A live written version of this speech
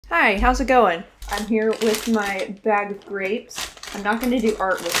Hi, how's it going? I'm here with my bag of grapes. I'm not going to do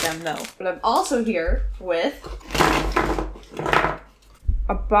art with them though, but I'm also here with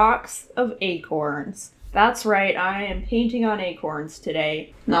a box of acorns. That's right, I am painting on acorns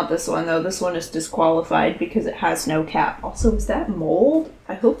today. Not this one though, this one is disqualified because it has no cap. Also, is that mold?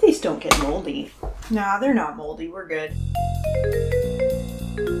 I hope these don't get moldy. Nah, they're not moldy, we're good.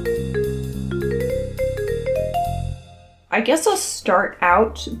 I guess I'll start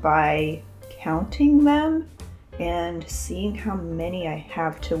out by counting them and seeing how many I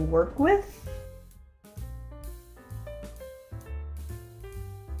have to work with.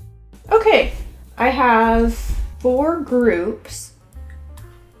 Okay, I have 4 groups.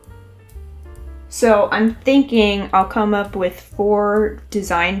 So I'm thinking I'll come up with 4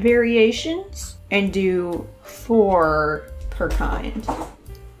 design variations and do 4 per kind.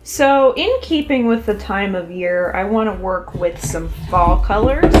 So in keeping with the time of year, I want to work with some fall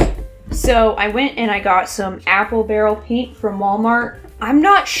colors. So I went and I got some apple barrel paint from Walmart. I'm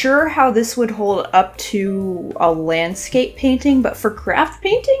not sure how this would hold up to a landscape painting, but for craft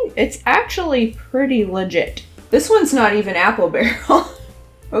painting, it's actually pretty legit. This one's not even apple barrel.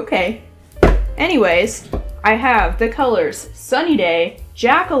 Okay. Anyways, I have the colors Sunny Day,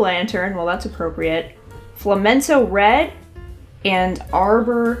 Jack-o'-lantern, well that's appropriate, Flamenco Red, and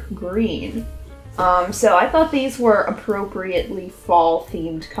Arbor Green. So I thought these were appropriately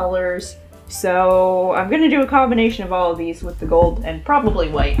fall-themed colors. So I'm gonna do a combination of all of these with the gold and probably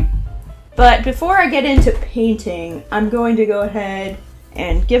white. But before I get into painting, I'm going to go ahead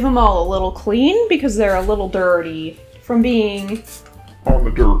and give them all a little clean because they're a little dirty from being on the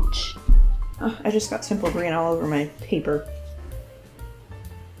dirt. Oh, I just got simple green all over my paper.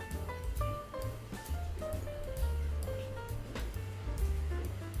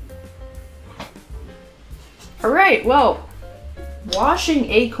 Alright, well, washing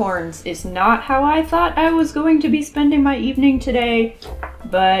acorns is not how I thought I was going to be spending my evening today,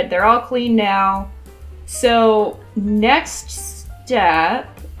 but they're all clean now. So, next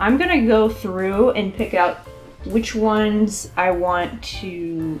step, I'm gonna go through and pick out which ones I want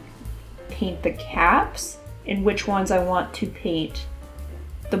to paint the caps and which ones I want to paint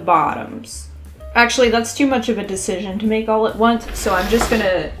the bottoms. Actually, that's too much of a decision to make all at once, so I'm just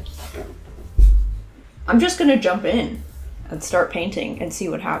gonna jump in and start painting and see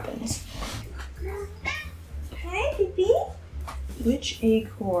what happens. Hi, baby. Which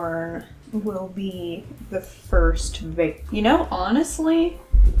acorn will be the first You know, honestly,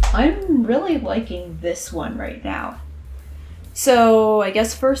 I'm really liking this one right now. So I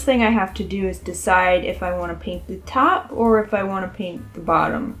guess first thing I have to do is decide if I want to paint the top or if I want to paint the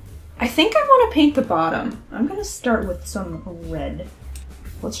bottom. I think I want to paint the bottom. I'm going to start with some red.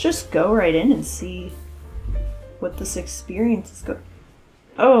 Let's just go right in and see what this experience is going.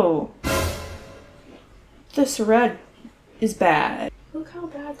 Oh, this red is bad. Look how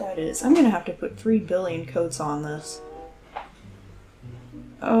bad that is. I'm gonna have to put 3 billion coats on this.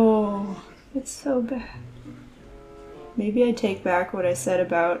 Oh, it's so bad. Maybe I take back what I said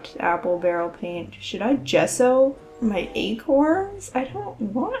about apple barrel paint. Should I gesso my acorns? I don't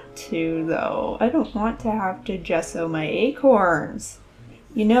want to though. I don't want to have to gesso my acorns.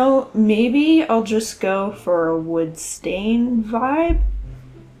 You know, maybe I'll just go for a wood stain vibe,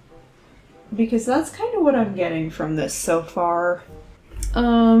 because that's kind of what I'm getting from this so far.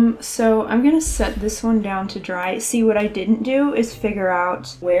 So I'm gonna set this one down to dry. See, what I didn't do is figure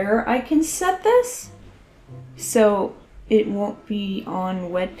out where I can set this, so it won't be on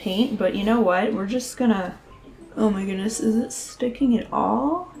wet paint, but you know what? We're just gonna... Oh my goodness, is it sticking at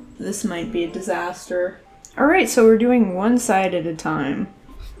all? This might be a disaster. Alright, so we're doing one side at a time.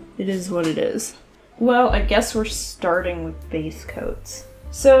 It is what it is. Well, I guess we're starting with base coats.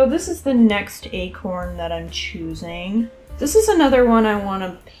 So this is the next acorn that I'm choosing. This is another one I want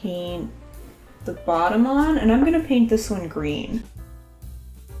to paint the bottom on, and I'm going to paint this one green.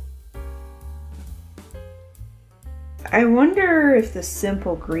 I wonder if the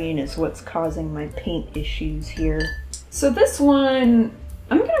simple green is what's causing my paint issues here. So this one,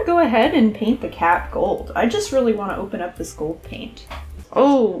 I'm going to go ahead and paint the cap gold. I just really want to open up this gold paint.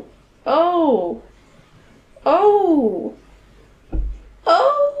 Oh, oh, oh,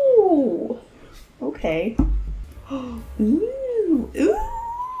 oh, okay. Ooh,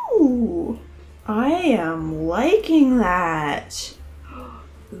 ooh, I am liking that.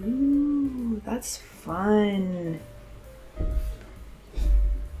 Ooh, that's fun.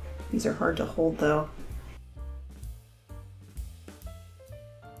 These are hard to hold though.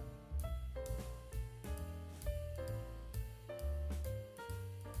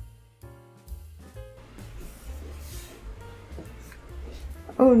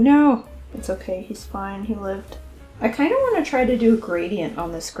 Oh no! It's okay, he's fine, he lived. I kind of want to try to do a gradient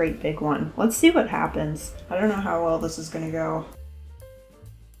on this great big one. Let's see what happens. I don't know how well this is gonna go.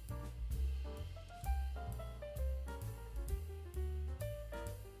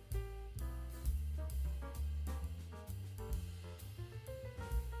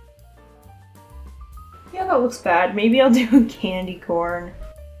 Yeah, that looks bad. Maybe I'll do a candy corn.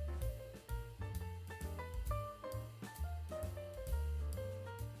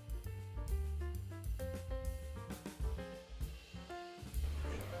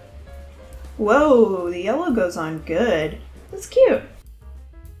 Whoa, the yellow goes on good. That's cute.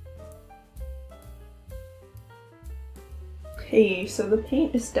 Okay, so the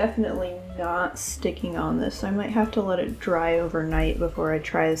paint is definitely not sticking on this. I might have to let it dry overnight before I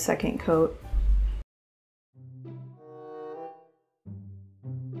try the second coat.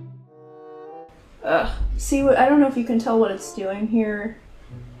 See what, I don't know if you can tell what it's doing here.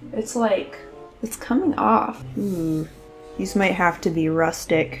 It's like, it's coming off. Ooh. These might have to be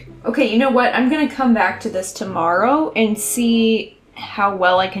rustic. Okay, you know what? I'm gonna come back to this tomorrow and see how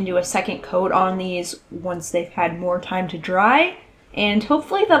well I can do a second coat on these once they've had more time to dry. And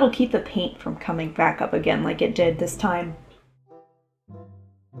hopefully that'll keep the paint from coming back up again like it did this time.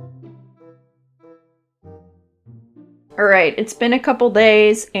 Alright, it's been a couple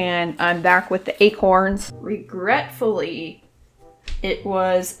days and I'm back with the acorns. Regretfully, it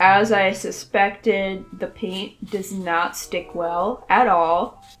was as I suspected. The paint does not stick well at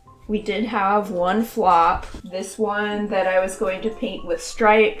all. We did have one flop. This one that I was going to paint with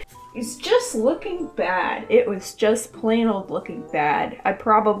stripe is just looking bad. It was just plain old looking bad. I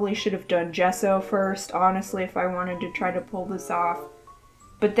probably should have done gesso first, honestly, if I wanted to try to pull this off.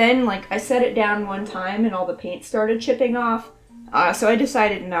 But then, like, I set it down one time and all the paint started chipping off, so I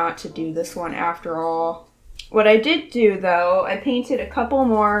decided not to do this one after all. What I did do, though, I painted a couple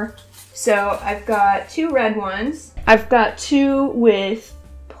more. So I've got 2 red ones. I've got 2 with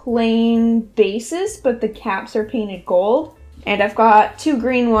plain bases, but the caps are painted gold. And I've got 2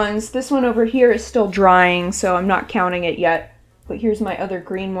 green ones. This one over here is still drying, so I'm not counting it yet. But here's my other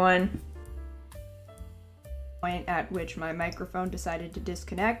green one. Point at which my microphone decided to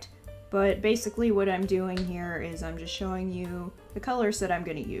disconnect. But basically what I'm doing here is I'm just showing you the colors that I'm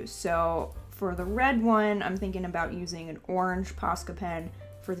going to use. So for the red one, I'm thinking about using an orange Posca pen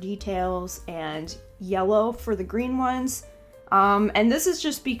for the details and yellow for the green ones. And this is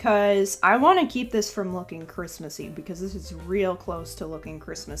just because I want to keep this from looking Christmassy, because this is real close to looking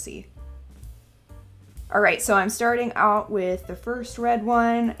Christmassy. Alright, so I'm starting out with the first red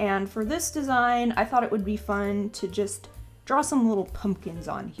one, and for this design, I thought it would be fun to just draw some little pumpkins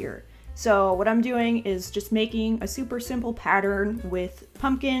on here. So what I'm doing is just making a super simple pattern with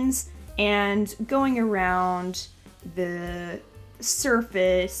pumpkins and going around the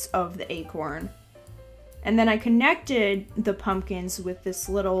surface of the acorn. And then I connected the pumpkins with this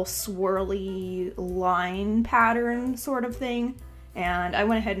little swirly line pattern sort of thing. And I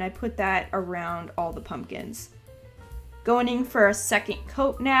went ahead and I put that around all the pumpkins. Going in for a second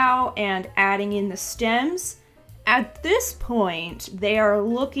coat now and adding in the stems. At this point, they are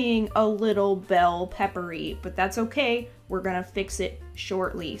looking a little bell peppery, but that's okay. We're gonna fix it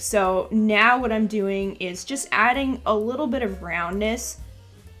shortly. So now what I'm doing is just adding a little bit of roundness.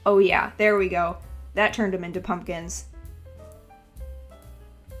 Oh yeah, there we go. That turned them into pumpkins.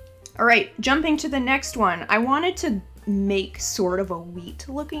 Alright, jumping to the next one. I wanted to make sort of a wheat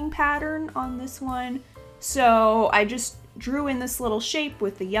looking pattern on this one. So I just drew in this little shape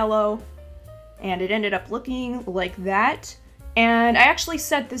with the yellow and it ended up looking like that. And I actually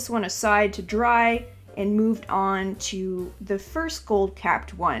set this one aside to dry and moved on to the first gold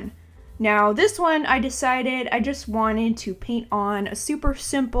capped one. Now this one I decided I just wanted to paint on a super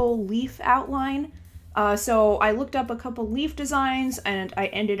simple leaf outline. So I looked up a couple leaf designs and I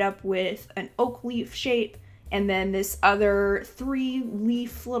ended up with an oak leaf shape and then this other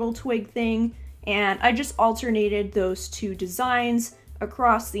 3-leaf little twig thing, and I just alternated those 2 designs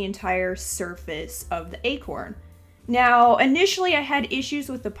across the entire surface of the acorn. Now, initially I had issues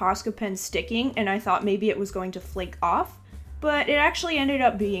with the Posca pen sticking, and I thought maybe it was going to flake off, but it actually ended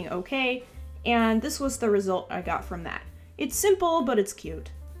up being okay, and this was the result I got from that. It's simple, but it's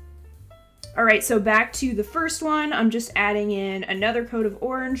cute. Alright, so back to the first one. I'm just adding in another coat of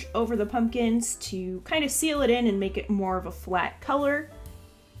orange over the pumpkins to kind of seal it in and make it more of a flat color.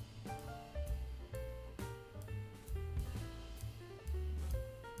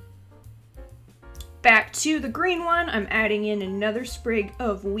 Back to the green one, I'm adding in another sprig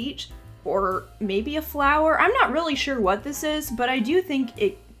of wheat, or maybe a flower. I'm not really sure what this is, but I do think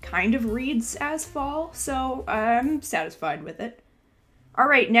it kind of reads as fall, so I'm satisfied with it.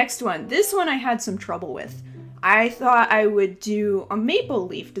 Alright, next one. This one I had some trouble with. I thought I would do a maple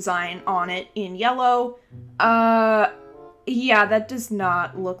leaf design on it in yellow. Yeah, that does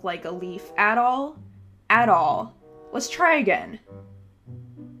not look like a leaf at all. At all. Let's try again.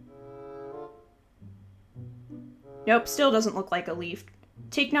 Nope, still doesn't look like a leaf.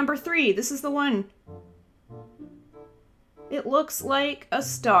 Take number 3, this is the one. It looks like a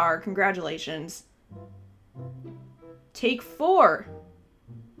star, congratulations. Take 4.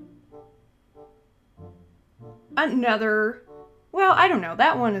 Another, well, I don't know,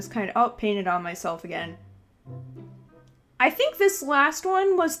 that one is kind of, oh, painted on myself again. I think this last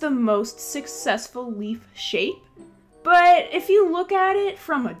one was the most successful leaf shape, but if you look at it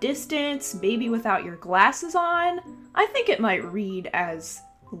from a distance, maybe without your glasses on, I think it might read as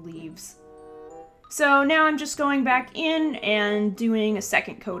leaves. So now I'm just going back in and doing a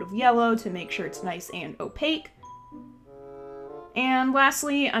second coat of yellow to make sure it's nice and opaque. And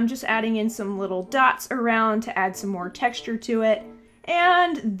lastly, I'm just adding in some little dots around to add some more texture to it.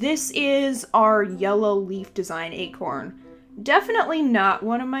 And this is our yellow leaf design acorn. Definitely not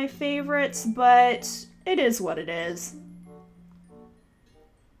one of my favorites, but it is what it is.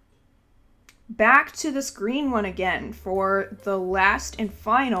 Back to this green one again for the last and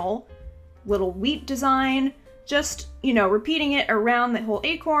final little wheat design. Just, you know, repeating it around the whole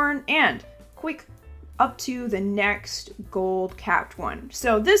acorn and quick up to the next gold capped one.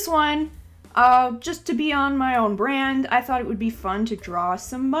 So this one, just to be on my own brand, I thought it would be fun to draw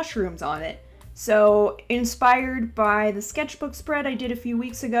some mushrooms on it. So inspired by the sketchbook spread I did a few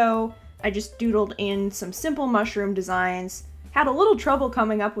weeks ago, I just doodled in some simple mushroom designs. Had a little trouble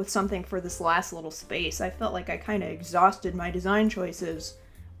coming up with something for this last little space. I felt like I kind of exhausted my design choices,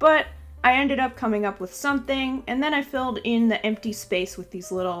 but I ended up coming up with something, and then I filled in the empty space with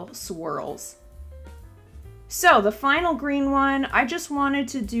these little swirls. So the final green one, I just wanted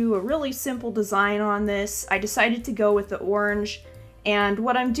to do a really simple design on this. I decided to go with the orange, and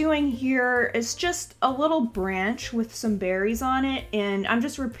what I'm doing here is just a little branch with some berries on it, and I'm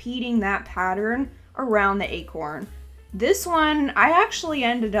just repeating that pattern around the acorn. This one, I actually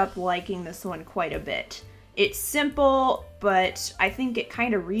ended up liking this one quite a bit. It's simple, but I think it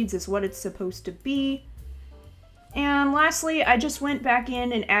kind of reads as what it's supposed to be. And lastly, I just went back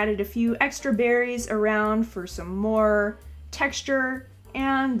in and added a few extra berries around for some more texture,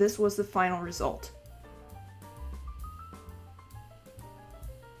 and this was the final result.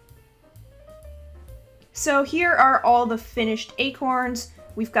 So here are all the finished acorns.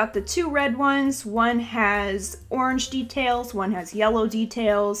 We've got the 2 red ones, one has orange details, one has yellow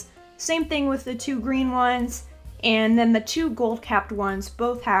details, same thing with the 2 green ones, and then the 2 gold capped ones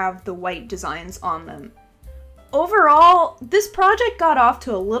both have the white designs on them. Overall, this project got off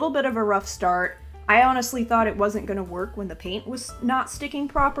to a little bit of a rough start. I honestly thought it wasn't going to work when the paint was not sticking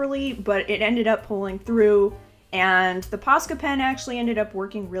properly, but it ended up pulling through, and the Posca pen actually ended up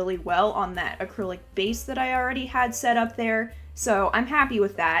working really well on that acrylic base that I already had set up there, so I'm happy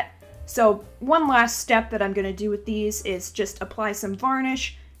with that. So one last step that I'm going to do with these is just apply some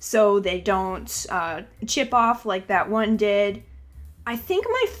varnish so they don't chip off like that one did. I think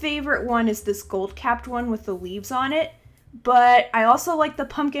my favorite one is this gold capped one with the leaves on it, but I also like the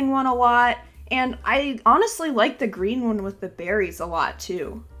pumpkin one a lot, and I honestly like the green one with the berries a lot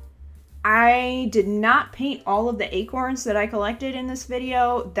too. I did not paint all of the acorns that I collected in this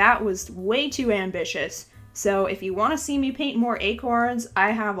video. That was way too ambitious. So if you want to see me paint more acorns, I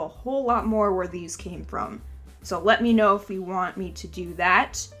have a whole lot more where these came from. So let me know if you want me to do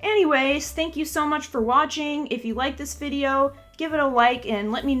that. Anyways, thank you so much for watching. If you like this video, give it a like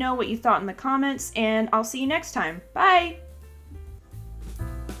and let me know what you thought in the comments, and I'll see you next time. Bye!